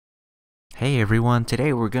Hey everyone,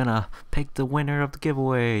 today we're gonna pick the winner of the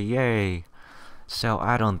giveaway, yay! So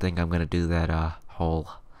I don't think I'm gonna do that whole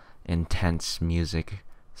intense music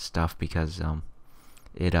stuff because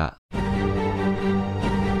it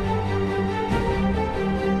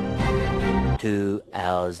 2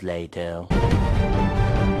 hours later.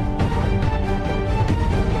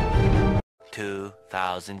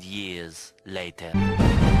 2,000 years later.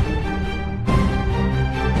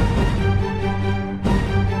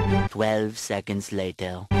 12 seconds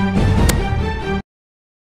later.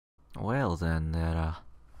 well then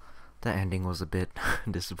that ending was a bit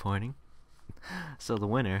disappointing. So the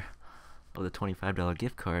winner of the $25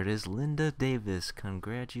 gift card is Linda Davis.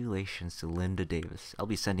 Congratulations to Linda Davis. I'll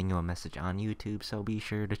be sending you a message on YouTube, so be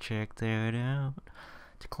sure to check that out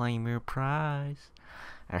to claim your prize.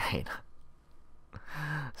 Alright.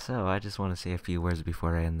 So I just want to say a few words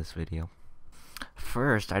before I end this video.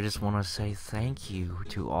 First, I just want to say thank you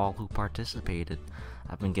to all who participated.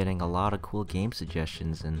 I've been getting a lot of cool game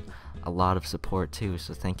suggestions and a lot of support too,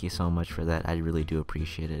 so thank you so much for that. I really do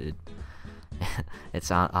appreciate it. It's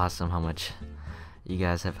awesome how much you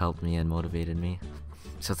guys have helped me and motivated me.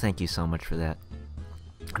 So thank you so much for that.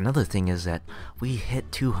 Another thing is that we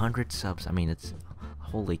hit 200 subs. I mean, it's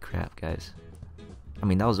holy crap, guys. I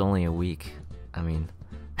mean, that was only a week. I mean,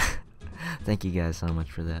 thank you guys so much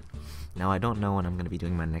for that. Now, I don't know when I'm going to be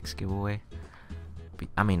doing my next giveaway.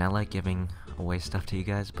 I mean, I like giving away stuff to you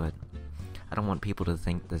guys, but I don't want people to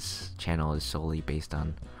think this channel is solely based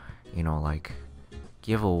on, you know, like,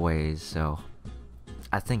 giveaways. So,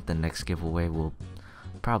 I think the next giveaway will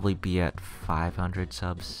probably be at 500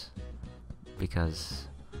 subs. Because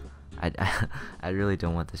I really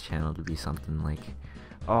don't want this channel to be something like,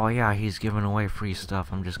 oh yeah, he's giving away free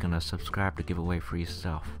stuff, I'm just gonna subscribe to give away free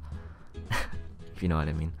stuff. If you know what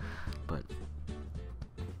I mean. But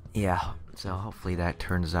yeah, so hopefully that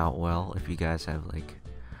turns out well. If you guys have like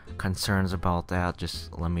concerns about that,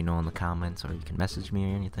 just let me know in the comments, or you can message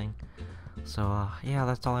me or anything. So yeah,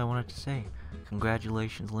 that's all I wanted to say.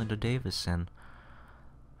 Congratulations, Linda Davis, and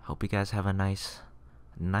hope you guys have a nice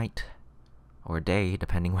night or day,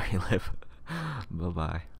 depending where you live. Bye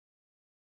bye.